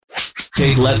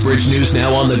Take Lethbridge News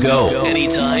Now on the go.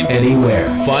 Anytime, anywhere.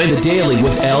 Find The Daily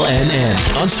with LNN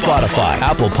on Spotify,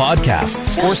 Apple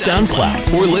Podcasts, or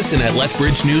SoundCloud. Or listen at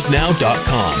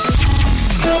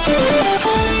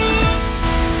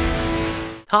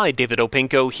lethbridgenewsnow.com. Hi, David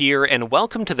Opinko here, and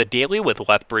welcome to The Daily with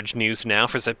Lethbridge News Now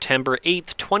for September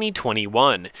 8th,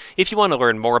 2021. If you want to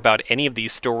learn more about any of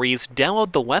these stories,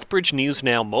 download the Lethbridge News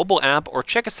Now mobile app or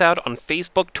check us out on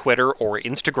Facebook, Twitter, or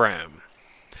Instagram.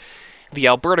 The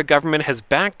Alberta government has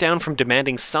backed down from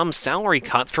demanding some salary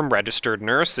cuts from registered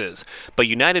nurses, but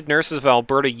United Nurses of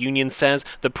Alberta Union says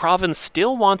the province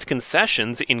still wants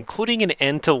concessions, including an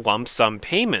end to lump sum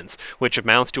payments, which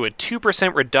amounts to a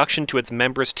 2% reduction to its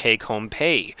members' take-home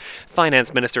pay.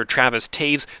 Finance Minister Travis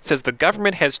Taves says the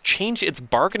government has changed its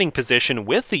bargaining position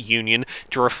with the union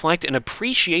to reflect an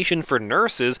appreciation for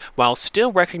nurses while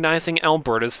still recognizing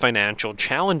Alberta's financial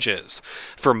challenges.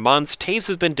 For months, Taves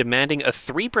has been demanding a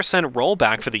 3%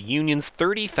 rollback for the union's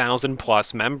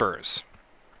 30,000-plus members.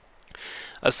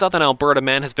 A southern Alberta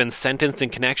man has been sentenced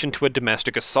in connection to a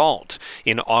domestic assault.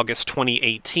 In August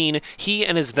 2018, he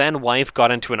and his then-wife got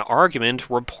into an argument,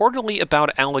 reportedly about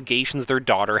allegations their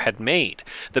daughter had made.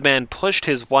 The man pushed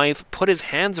his wife, put his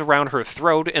hands around her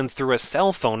throat, and threw a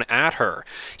cell phone at her.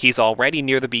 He's already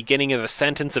near the beginning of a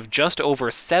sentence of just over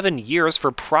 7 years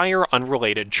for prior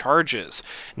unrelated charges.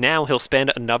 Now he'll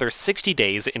spend another 60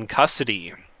 days in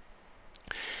custody.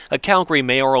 A Calgary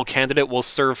mayoral candidate will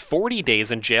serve 40 days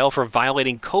in jail for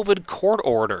violating COVID court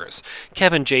orders.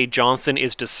 Kevin J. Johnson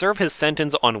is to serve his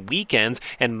sentence on weekends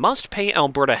and must pay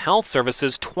Alberta Health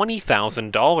Services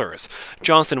 $20,000.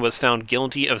 Johnson was found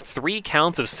guilty of 3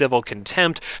 counts of civil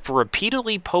contempt for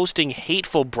repeatedly posting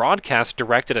hateful broadcasts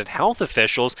directed at health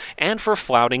officials and for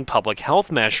flouting public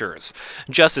health measures.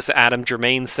 Justice Adam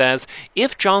Germain says,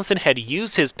 if Johnson had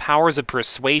used his powers of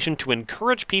persuasion to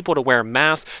encourage people to wear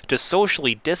masks, to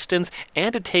socially distance,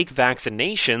 and to take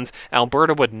vaccinations,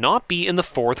 Alberta would not be in the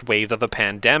 4th wave of the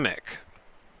pandemic.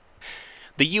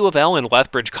 The U of L and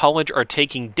Lethbridge College are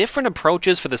taking different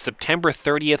approaches for the September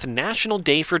 30th National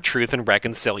Day for Truth and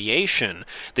Reconciliation.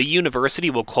 The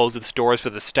university will close its doors for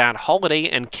the stat holiday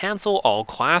and cancel all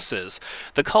classes.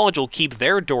 The college will keep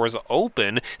their doors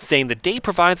open, saying the day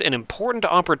provides an important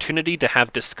opportunity to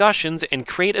have discussions and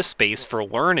create a space for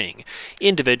learning.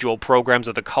 Individual programs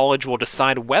of the college will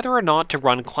decide whether or not to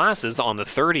run classes on the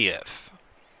 30th.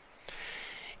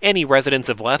 Any residents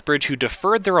of Lethbridge who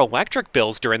deferred their electric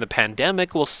bills during the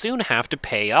pandemic will soon have to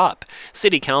pay up.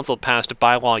 City Council passed a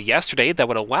bylaw yesterday that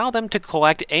would allow them to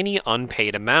collect any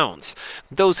unpaid amounts.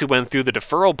 Those who went through the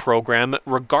deferral program,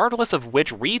 regardless of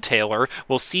which retailer,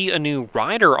 will see a new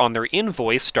rider on their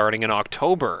invoice starting in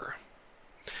October.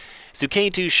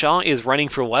 Suketu Shah is running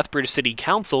for Lethbridge City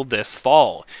Council this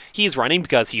fall. He's running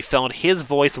because he felt his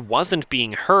voice wasn't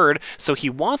being heard, so he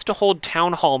wants to hold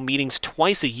town hall meetings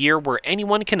twice a year where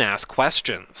anyone can ask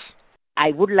questions.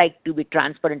 I would like to be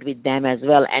transparent with them as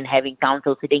well, and having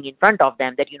council sitting in front of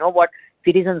them that, you know what,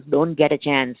 citizens don't get a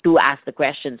chance to ask the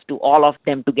questions to all of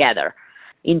them together.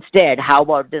 Instead, how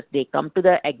about this? They come to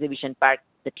the exhibition park,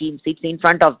 the team sits in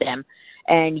front of them,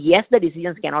 and yes, the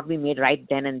decisions cannot be made right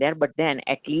then and there, but then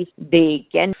at least they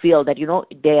can feel that,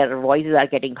 their voices are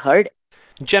getting heard.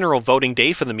 General voting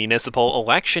day for the municipal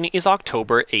election is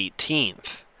October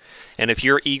 18th. And if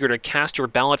you're eager to cast your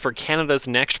ballot for Canada's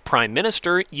next Prime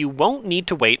Minister, you won't need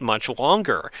to wait much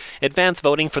longer. Advance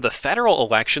voting for the federal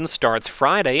election starts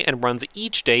Friday and runs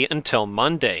each day until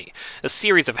Monday. A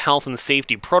series of health and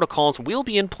safety protocols will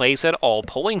be in place at all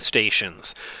polling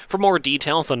stations. For more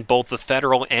details on both the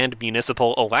federal and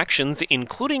municipal elections,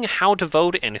 including how to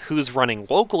vote and who's running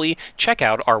locally, check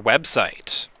out our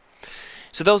website.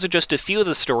 So those are just a few of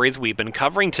the stories we've been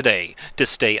covering today. To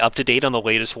stay up to date on the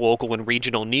latest local and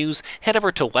regional news, head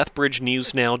over to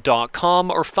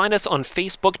lethbridgenewsnow.com or find us on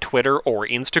Facebook, Twitter, or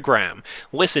Instagram.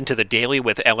 Listen to The Daily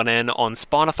with LNN on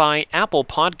Spotify, Apple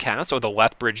Podcasts, or the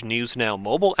Lethbridge News Now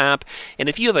mobile app. And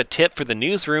if you have a tip for the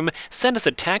newsroom, send us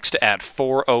a text at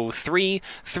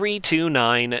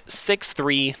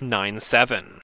 403-329-6397.